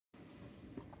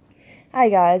Hi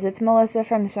guys, it's Melissa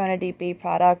from Serenity Bee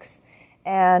Products,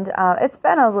 and it's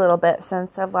been a little bit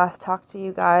since I've last talked to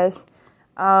you guys.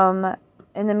 Um,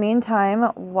 in the meantime,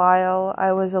 while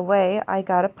I was away, I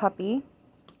got a puppy,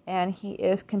 and he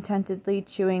is contentedly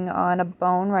chewing on a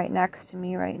bone right next to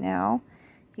me right now.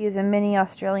 He is a mini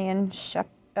Australian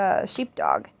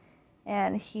sheepdog,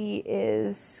 and he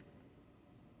is,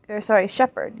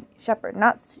 shepherd,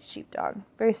 not sheepdog,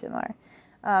 very similar.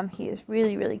 He is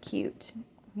really, really cute.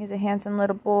 He's a handsome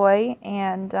little boy,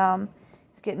 and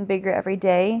he's getting bigger every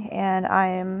day, and I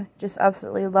am just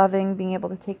absolutely loving being able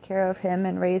to take care of him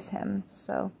and raise him.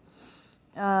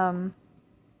 Um,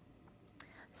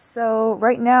 so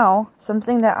right now,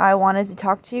 something that I wanted to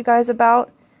talk to you guys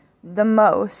about the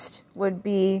most would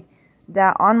be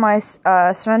that on my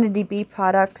Serenity Bee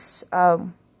Products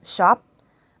shop,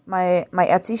 my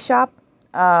Etsy shop,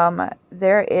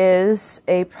 there is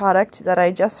a product that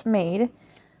I just made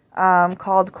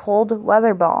called Cold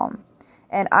Weather Balm,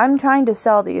 and I'm trying to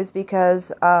sell these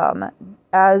because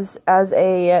as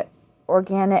a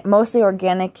mostly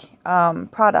organic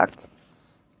product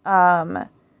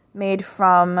made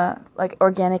from like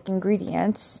organic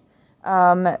ingredients.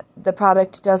 The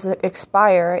product doesn't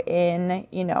expire in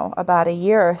about a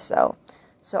year or so.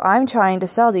 So I'm trying to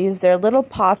sell these. They're little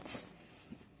pots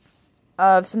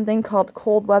of something called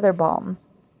Cold Weather Balm.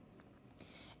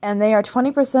 And they are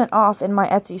 20% off in my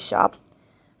Etsy shop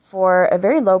for a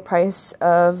very low price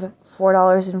of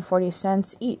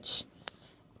 $4.40 each.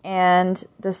 And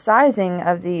the sizing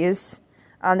of these,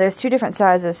 there's two different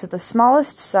sizes. So the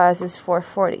smallest size is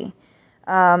 $4.40.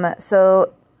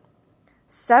 So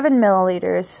 7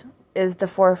 milliliters is the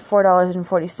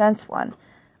 $4.40 one.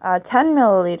 10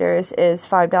 milliliters is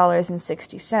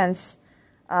 $5.60.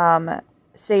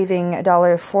 Saving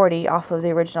 $1.40 off of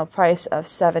the original price of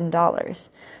 $7.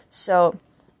 So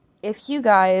if you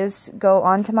guys go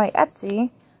onto my Etsy,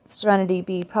 Serenity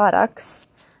Bee Products,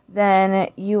 then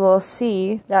you will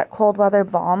see that Cold Weather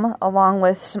Balm along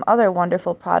with some other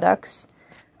wonderful products.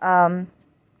 I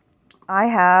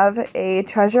have a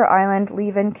Treasure Island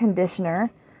leave-in conditioner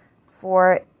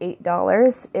for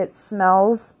 $8. It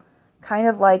smells kind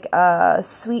of like a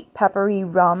sweet peppery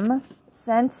rum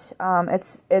scent.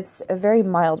 It's a very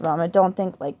mild rum. I don't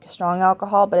think like strong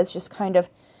alcohol, but it's just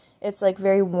it's like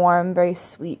very warm, very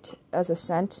sweet as a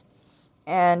scent.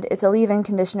 And it's a leave-in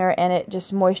conditioner, and it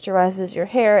just moisturizes your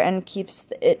hair and keeps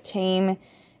it tame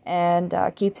and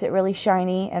keeps it really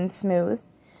shiny and smooth.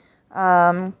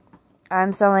 I'm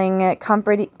selling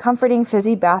comforting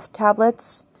fizzy bath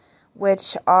tablets,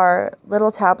 which are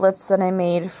little tablets that I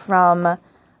made from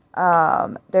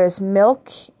there's milk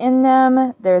in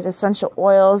them, there's essential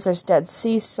oils, there's Dead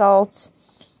Sea salt,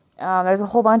 there's a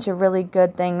whole bunch of really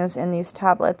good things in these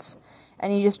tablets,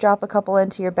 and you just drop a couple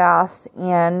into your bath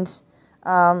and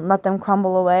let them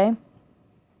crumble away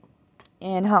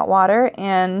in hot water,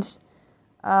 and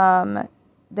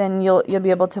then you'll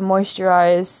be able to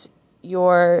moisturize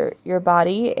your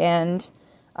body, and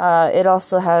it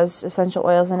also has essential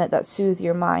oils in it that soothe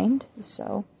your mind.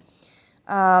 So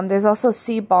there's also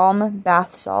sea balm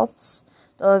bath salts.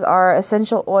 Those are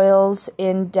essential oils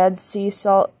in Dead Sea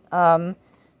salt and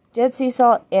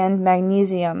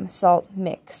magnesium salt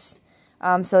mix.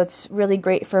 So it's really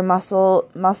great for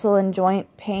muscle and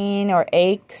joint pain or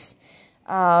aches.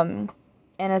 And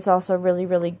it's also really,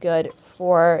 really good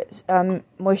for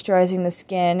moisturizing the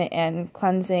skin and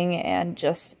cleansing and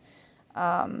just helping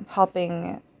the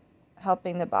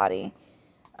body.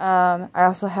 I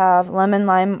also have lemon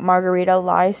lime margarita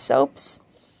lye soaps.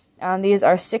 These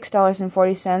are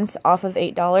 $6.40 off of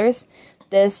 $8.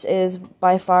 This is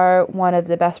by far one of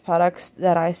the best products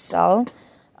that I sell,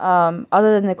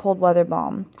 other than the Cold Weather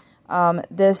Balm.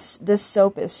 This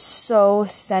soap is so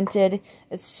scented.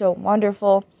 It's so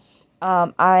wonderful.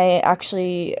 I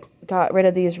actually got rid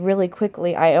of these really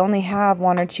quickly. I only have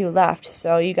one or two left,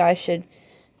 so you guys should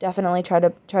definitely try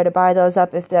to buy those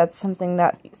up if that's something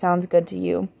that sounds good to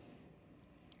you.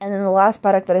 And then the last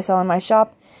product that I sell in my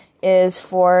shop is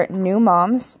for new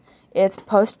moms. It's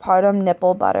postpartum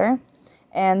nipple butter,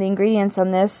 and the ingredients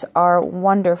on this are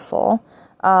wonderful.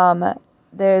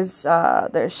 There's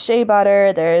shea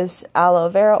butter, there's aloe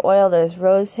vera oil, there's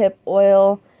rosehip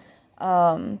oil,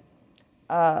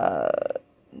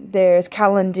 there's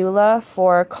calendula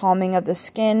for calming of the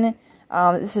skin.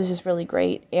 This is just really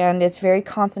great, and it's very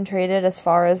concentrated as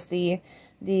far as the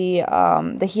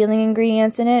healing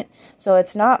ingredients in it. So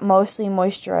it's not mostly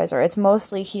moisturizer; it's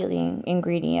mostly healing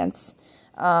ingredients.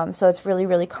 So it's really,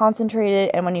 really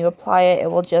concentrated, and when you apply it, it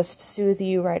will just soothe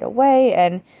you right away,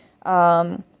 and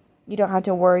you don't have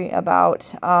to worry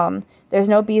about. There's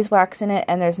no beeswax in it,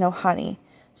 and there's no honey.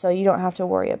 So you don't have to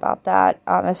worry about that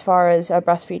as far as a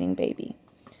breastfeeding baby.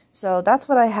 So that's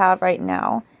what I have right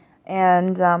now.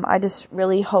 And I just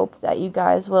really hope that you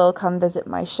guys will come visit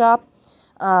my shop.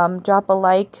 Drop a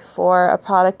like for a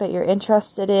product that you're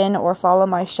interested in, or follow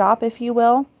my shop if you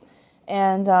will.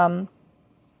 And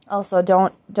also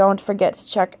don't forget to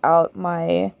check out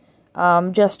my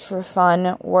Just for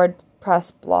Fun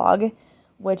WordPress blog,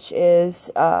 which is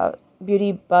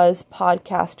Beauty Buzz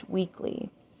Podcast Weekly.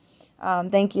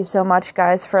 Thank you so much,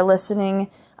 guys, for listening.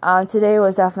 Today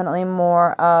was definitely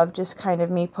more of just kind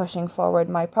of me pushing forward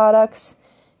my products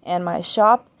and my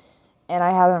shop, and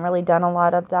I haven't really done a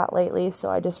lot of that lately, so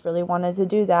I just really wanted to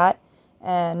do that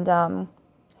and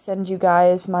send you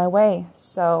guys my way.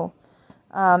 So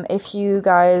if you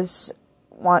guys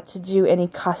want to do any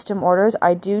custom orders,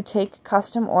 I do take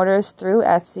custom orders through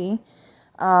Etsy.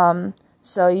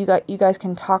 So you guys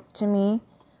can talk to me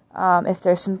if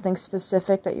there's something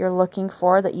specific that you're looking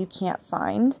for that you can't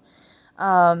find.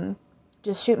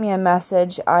 Just shoot me a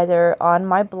message either on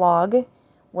my blog,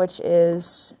 which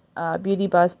is Beauty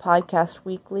Buzz Podcast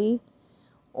Weekly,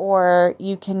 or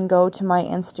you can go to my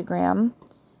Instagram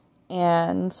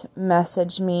and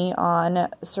message me on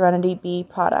Serenity Bee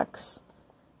Products.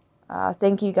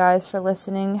 Thank you guys for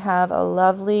listening. Have a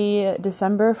lovely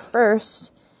December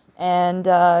 1st, and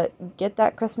get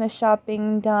that Christmas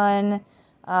shopping done.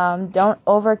 Don't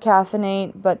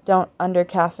over-caffeinate, but don't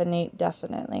under-caffeinate,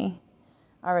 definitely.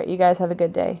 Alright, you guys have a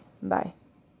good day. Bye.